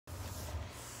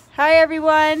Hi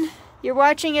everyone, you're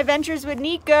watching Adventures with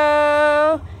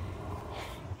Niko.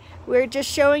 We're just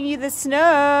showing you the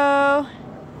snow.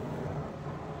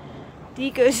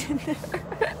 Niko's in there.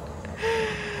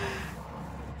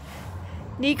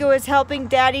 Niko is helping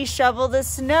Daddy shovel the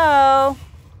snow.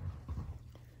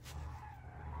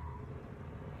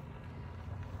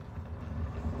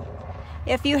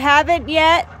 If you haven't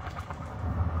yet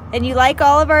and you like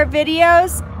all of our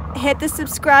videos, hit the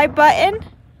subscribe button.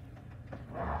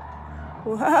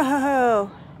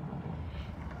 Whoa.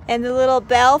 And the little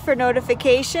bell for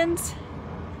notifications.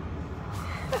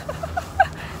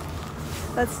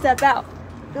 Let's step out.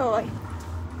 Go away.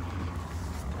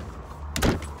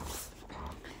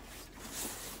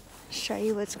 Show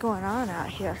you what's going on out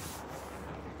here.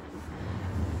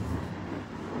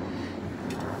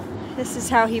 This is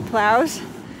how he plows.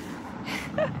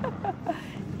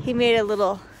 He made a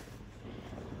little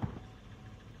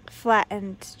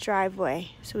flattened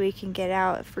driveway so we can get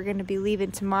out if we're going to be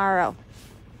leaving tomorrow.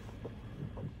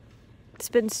 It's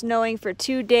been snowing for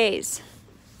 2 days.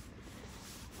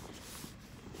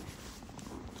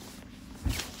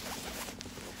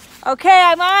 Okay,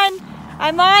 I'm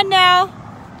on now.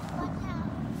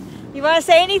 You want to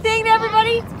say anything to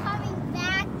everybody? Daddy's coming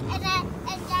back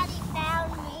and Daddy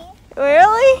found me.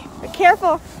 Really? Be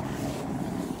careful.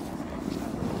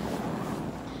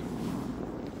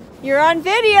 You're on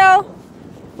video.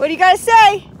 What do you got to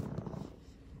say? Okay,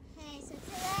 so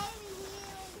today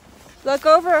we Look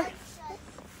over.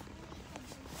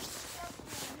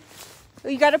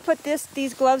 You got to put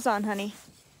these gloves on, honey.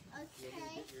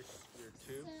 Okay.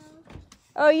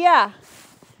 Oh yeah.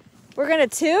 We're going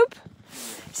to tube?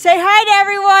 Say hi to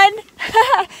everyone.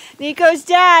 Niko's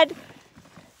dad.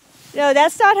 No,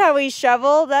 that's not how we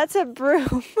shovel. That's a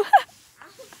broom.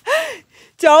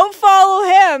 Don't follow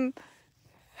him.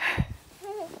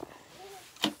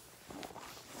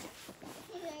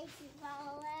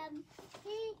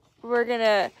 We're going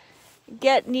to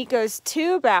get Niko's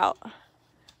tube out.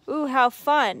 Ooh, how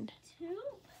fun.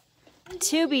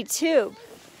 Tubey tube.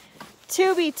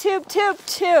 Tubey tube tube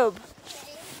tube.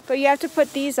 But you have to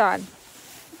put these on.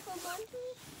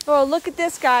 Oh, look at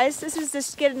this, guys. This is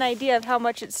just to get an idea of how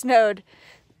much it snowed.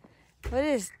 What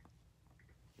is...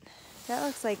 That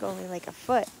looks like only like a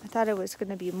foot. I thought it was going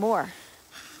to be more.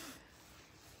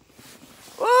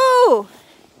 Ooh!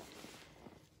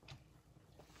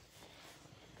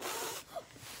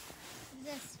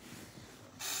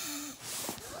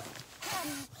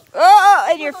 Oh,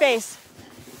 in your face.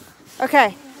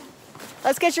 Okay.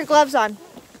 Let's get your gloves on.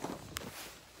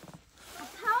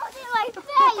 How did my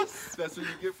face? That's what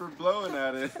you get for blowing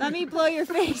at it. Let me blow your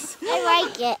face. I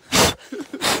like it.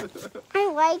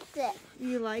 I liked it.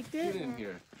 You liked it? Get in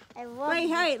here. I love Wait,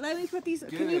 it. hey, let me put these.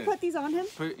 Can you put these on him?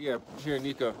 Yeah, here,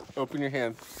 Niko. Open your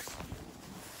hand.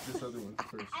 This other one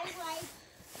first. I like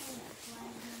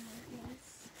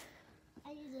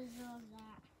I deserve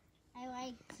that. I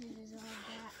like to deserve that.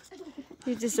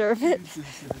 You deserve it.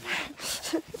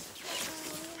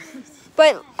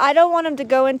 But I don't want him to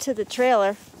go into the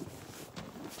trailer.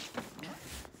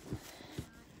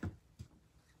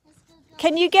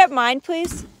 Can you get mine,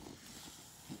 please?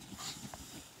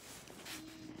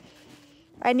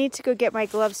 I need to go get my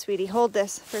gloves, sweetie. Hold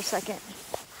this for a second.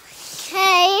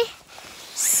 Okay,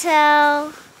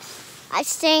 so I'm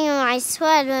staying in my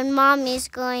sweater and Mommy's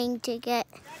going to get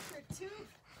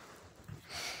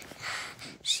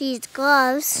she's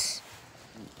gloves.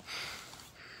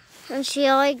 And she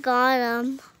already got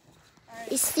them.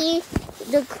 You see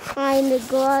the kind of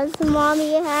gloves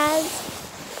Mommy has?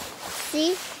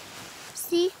 See?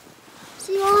 See?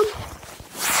 See, Mom?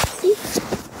 See?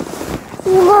 See,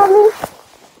 Mommy?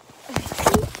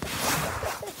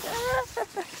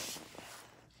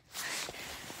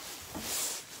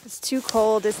 It's too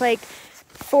cold. It's like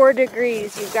 4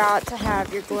 degrees. You've got to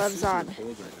have your gloves on.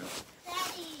 Cold right now.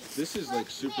 This is like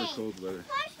super cold weather.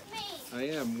 I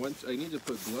am. I need to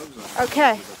put gloves on.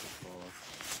 Okay.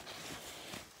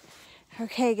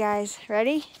 Okay, guys.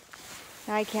 Ready?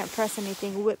 Now I can't press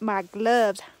anything with my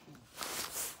gloves.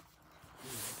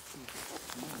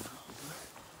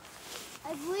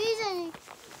 I believe in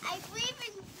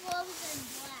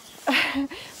gloves and black.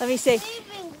 Let me see. I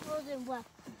believe in gloves and black.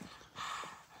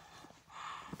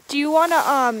 Do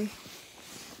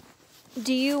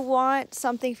you want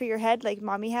something for your head like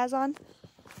Mommy has on? No.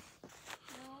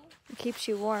 It keeps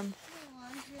you warm. I don't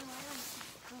want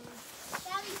to.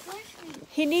 Daddy, push me.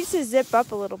 He needs to zip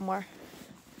up a little more.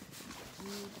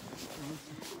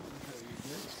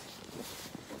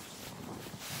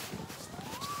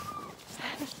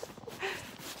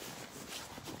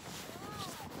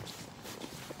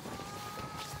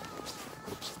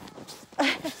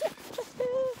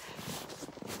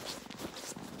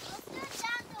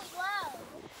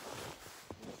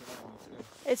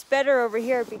 It's better over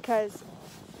here because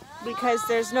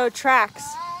there's no tracks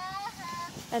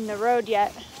in the road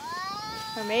yet.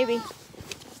 Or maybe.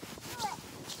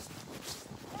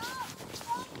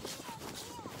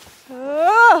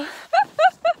 Oh!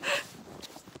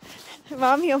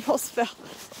 Mommy almost fell.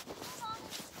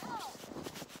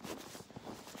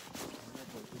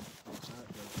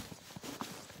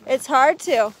 It's hard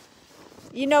to.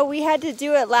 You know, we had to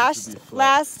do it last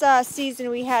season.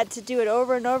 We had to do it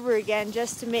over and over again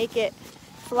just to make it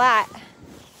flat.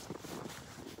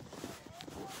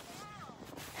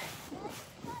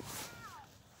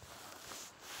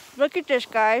 Look at this,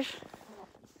 guys.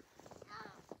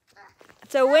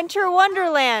 It's a winter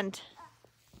wonderland.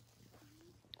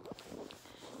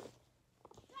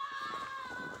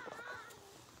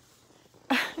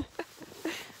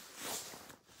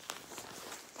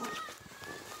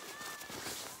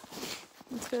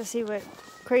 Let's go see what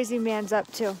Crazy Man's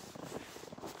up to.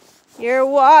 You're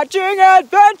watching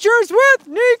Adventures with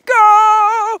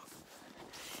Niko!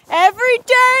 Every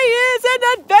day is an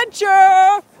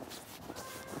adventure!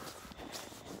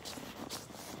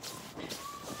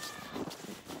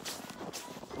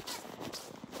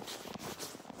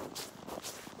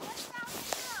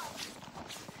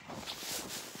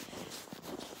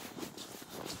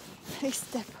 Nice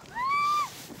step.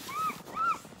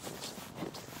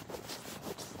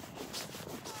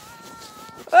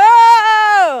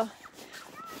 Whoa!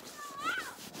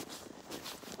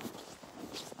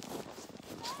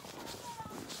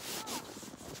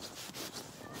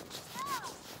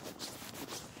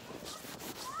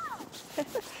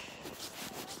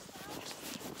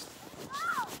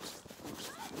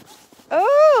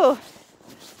 Oh!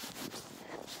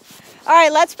 All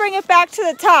right, let's bring it back to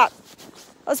the top.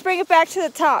 Let's bring it back to the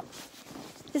top.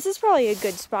 This is probably a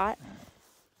good spot,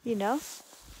 you know?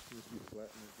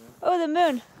 Oh, the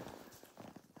moon.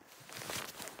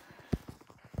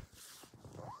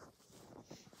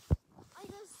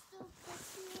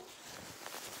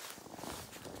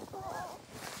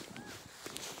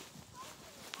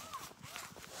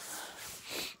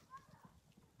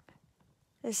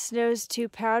 The snow's too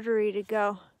powdery to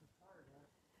go.